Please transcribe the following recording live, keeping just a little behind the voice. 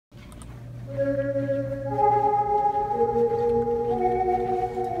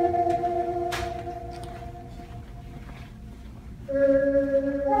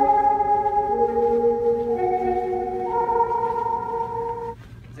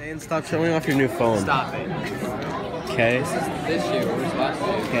Zane, stop showing off your new phone. Stop it. Okay. This year, where's last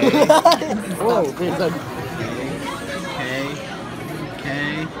year? Okay. Whoa, there's a...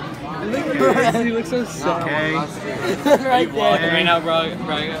 Okay. He looks so sad. Okay. Right Walking there. right now, bro.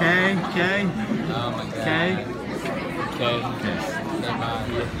 Okay. Okay. Oh my god. Okay. Okay. Never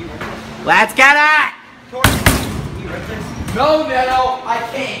mind. Let's get it! No, Neto, I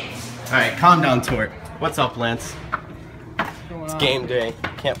can't. Alright, calm down, Tort. What's up, Lance? It's game day.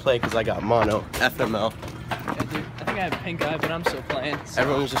 Can't play because I got mono. FML. Yeah, dude, I think I have pink eye, but I'm still playing. So.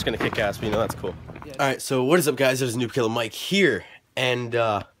 Everyone's just gonna kick ass, but you know that's cool. Yeah. Alright, so what is up, guys? It is Noob Killer Mike here, and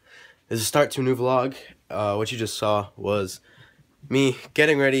there's a start to a new vlog. What you just saw was me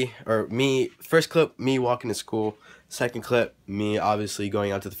getting ready, or first clip, me walking to school. Second clip, me obviously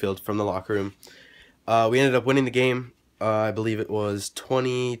going out to the field from the locker room. We ended up winning the game. I believe it was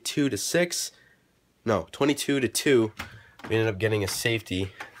 22-6. No, 22-2. We ended up getting a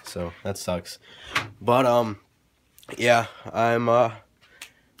safety, so that sucks. But yeah, I'm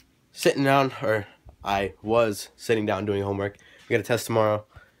sitting down, or I was sitting down doing homework. We got a test tomorrow,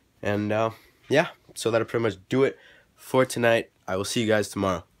 and yeah, so that'll pretty much do it for tonight. I will see you guys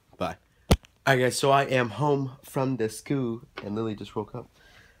tomorrow. Bye. Alright, guys, so I am home from the school, and Lily just woke up.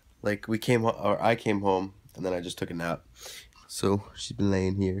 Like, I came home, and then I just took a nap. So she's been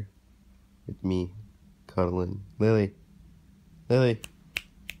laying here with me, cuddling. Lily. Lily.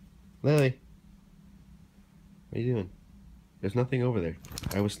 Lily. What are you doing? There's nothing over there.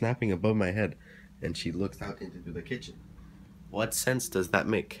 I was snapping above my head, and she looks out into the kitchen. What sense does that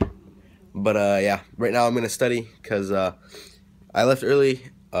make? But yeah, right now I'm gonna study because I left early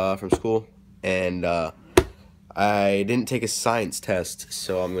from school, and I didn't take a science test,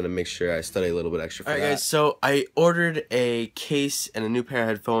 so I'm gonna make sure I study a little bit extra for that. Alright, guys, so I ordered a case and a new pair of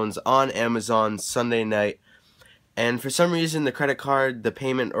headphones on Amazon Sunday night, and for some reason the credit card, the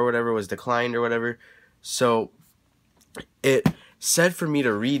payment or whatever was declined or whatever, so it said for me to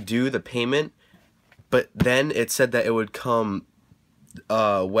redo the payment, but then it said that it would come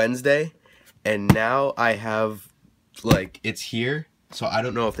Wednesday, and now I have, like, it's here, so I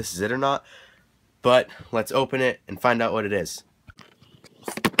don't know if this is it or not. But let's open it and find out what it is.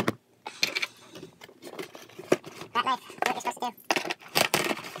 That knife, do what you're supposed to do.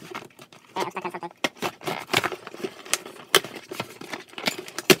 Hey, I'm stuck on something.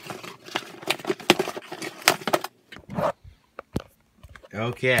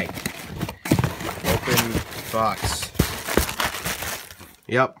 Okay. Open box.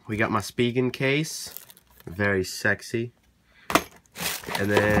 Yep, we got my Spigen case. Very sexy.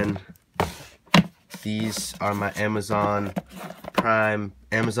 And then these are my Amazon Prime,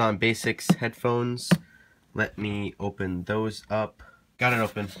 Amazon Basics headphones. Let me open those up. Got it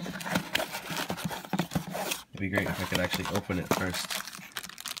open. It'd be great if I could actually open it first.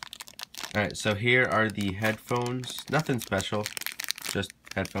 Alright, so here are the headphones. Nothing special, just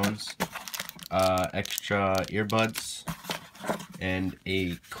headphones. Extra earbuds, and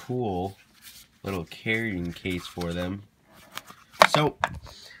a cool little carrying case for them. So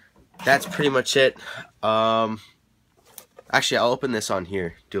that's pretty much it. Actually, I'll open this on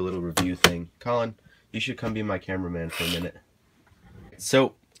here, do a little review thing. Colin, you should come be my cameraman for a minute.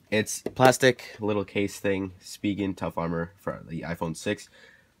 So it's plastic little case thing, Spigen Tough Armor for the iPhone 6.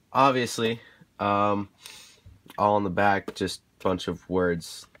 Obviously, all on the back, just a bunch of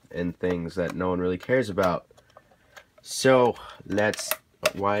words and things that no one really cares about. So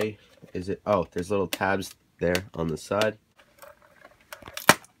why is it? Oh, there's little tabs there on the side.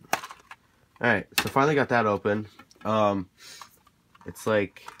 Alright, so finally got that open. It's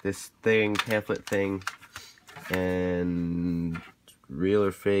like this thing, pamphlet thing, and real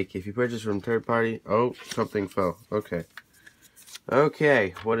or fake. If you purchase from third party, oh, something fell. Okay.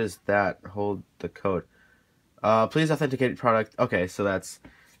 Okay, what is that? Hold the code. Please authenticate product. Okay, so that's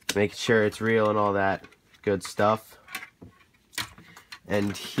making sure it's real and all that good stuff.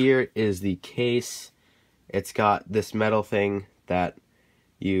 And here is the case. It's got this metal thing that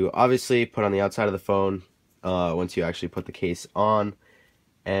you obviously put on the outside of the phone once you actually put the case on,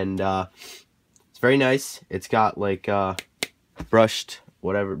 and it's very nice. It's got like brushed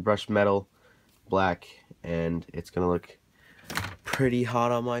metal, black, and it's gonna look pretty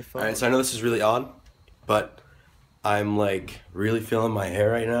hot on my phone. Alright, so I know this is really odd, but I'm like really feeling my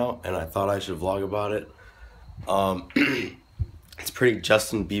hair right now, and I thought I should vlog about it. It's pretty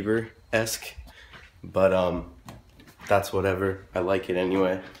Justin Bieber-esque, but that's whatever. I like it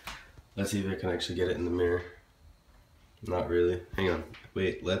anyway. Let's see if I can actually get it in the mirror. Not really. Hang on.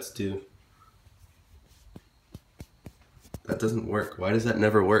 Wait, let's do... That doesn't work. Why does that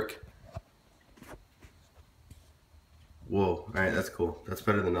never work? Whoa, alright, that's cool. That's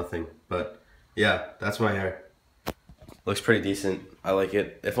better than nothing. But yeah, that's my hair. Looks pretty decent. I like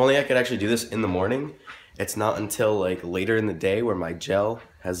it. If only I could actually do this in the morning. It's not until like later in the day where my gel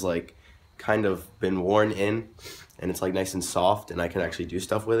has like kind of been worn in and it's like nice and soft and I can actually do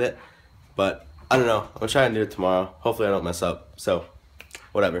stuff with it. But I don't know. I'll try and do it tomorrow. Hopefully I don't mess up. So,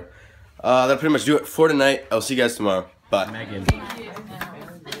 whatever. That'll pretty much do it for tonight. I'll see you guys tomorrow. Bye. Megan.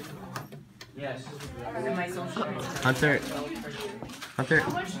 Yes. Hunter. Hunter.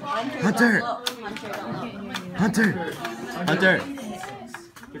 Hunter. Hunter. Hunter.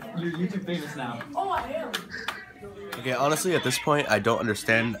 You're YouTube famous now. Okay, honestly, at this point, I don't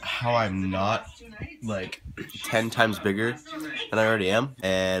understand how I'm not like 10 times bigger than I already am,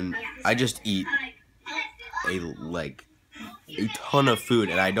 and I just eat a ton of food,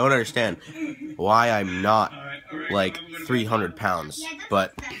 and I don't understand why I'm not like 300 pounds,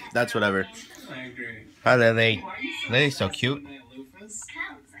 but that's whatever. Hi, Lily. Lily's so cute.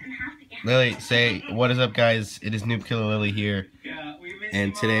 Lily, say, what is up, guys? It is Noob Killer Lily here,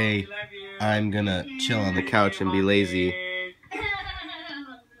 and today I'm gonna chill on the couch and be lazy.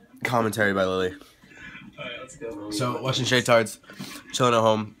 Commentary by Lily. So, watching Shaytards, chilling at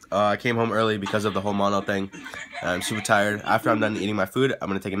home. I came home early because of the whole mono thing. I'm super tired. After I'm done eating my food, I'm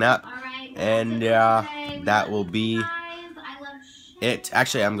gonna take a nap, and that will be it.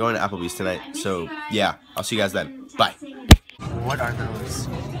 Actually, I'm going to Applebee's tonight, so yeah, I'll see you guys then. Bye. What are those?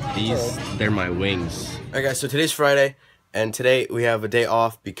 They're my wings. Alright guys, so today's Friday, and today we have a day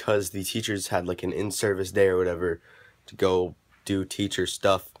off because the teachers had like an in-service day or whatever to go do teacher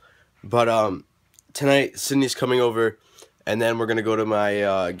stuff. But tonight Sydney's coming over, and then we're gonna go to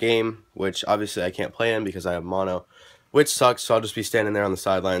my game, which obviously I can't play in because I have mono, which sucks, so I'll just be standing there on the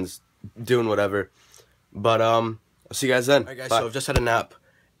sidelines doing whatever. But I'll see you guys then. Alright guys, so I've just had a nap,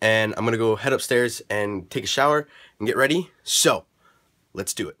 and I'm gonna go head upstairs and take a shower and get ready. So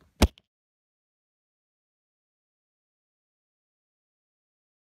let's do it.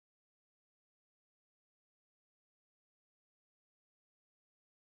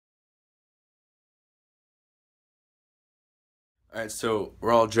 Alright, so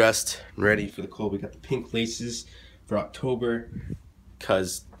we're all dressed and ready for the cold. We got the pink laces for October,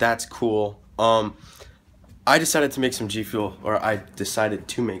 cause that's cool. I decided to make some G Fuel, or I decided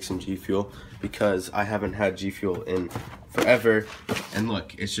to make some G Fuel because I haven't had G Fuel in forever. And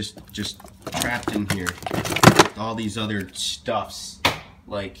look, it's just trapped in here with all these other stuffs.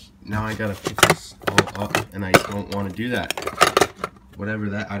 Like, now I gotta pick this all up, and I don't want to do that. Whatever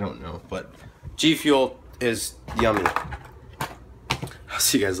that, I don't know. But G Fuel is yummy. I'll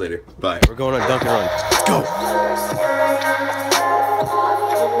see you guys later. Bye. We're going on Dunkin' Run. Let's go!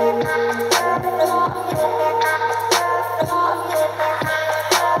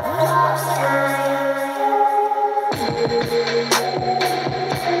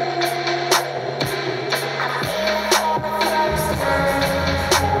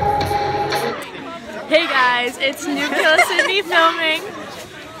 Hey guys, it's Noob Killer Sydney filming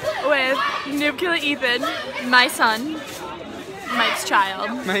with Noob Killer Ethan, my son, Mike's child.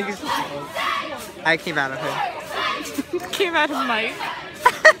 I came out of him. Came out of Mike.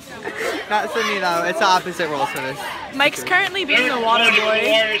 Not Sydney though, it's the opposite roles for this. Mike's currently being the water boy.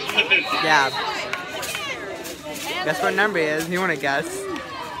 Yeah. Guess what number he is? You wanna guess?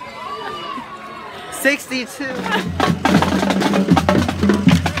 62.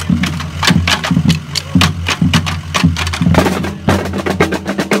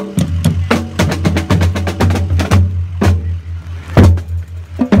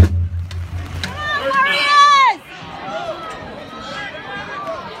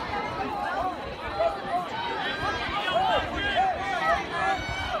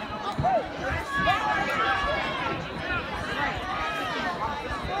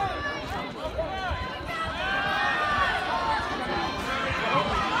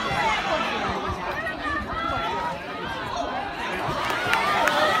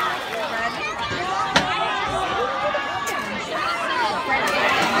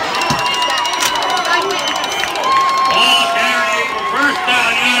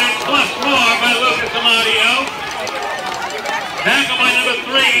 Tackle by number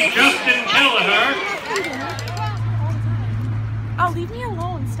 3, Justin Kelleher. Oh, leave me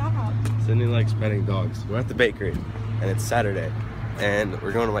alone. Stop. Sydney likes petting dogs. We're at the bakery, and it's Saturday, and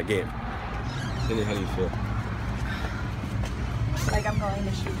we're going to my game. Sydney, how do you feel? Like I'm going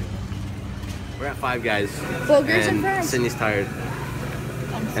to shoot. We're at Five Guys, Burgers and and fries. Sydney's tired,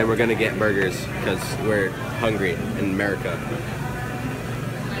 and we're gonna get burgers because we're hungry in America.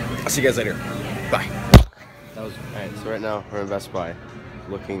 I'll see you guys later. Bye. That was alright. So right now we're in Best Buy,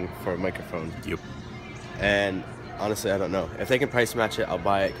 looking for a microphone. Yep. And honestly, I don't know. If they can price match it, I'll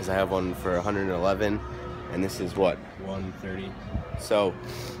buy it because I have one for 111, and this is what, 130. So,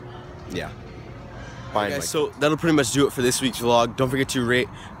 yeah. Fine. Okay, so that'll pretty much do it for this week's vlog. Don't forget to rate,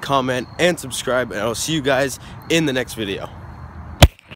 comment, and subscribe, and I'll see you guys in the next video.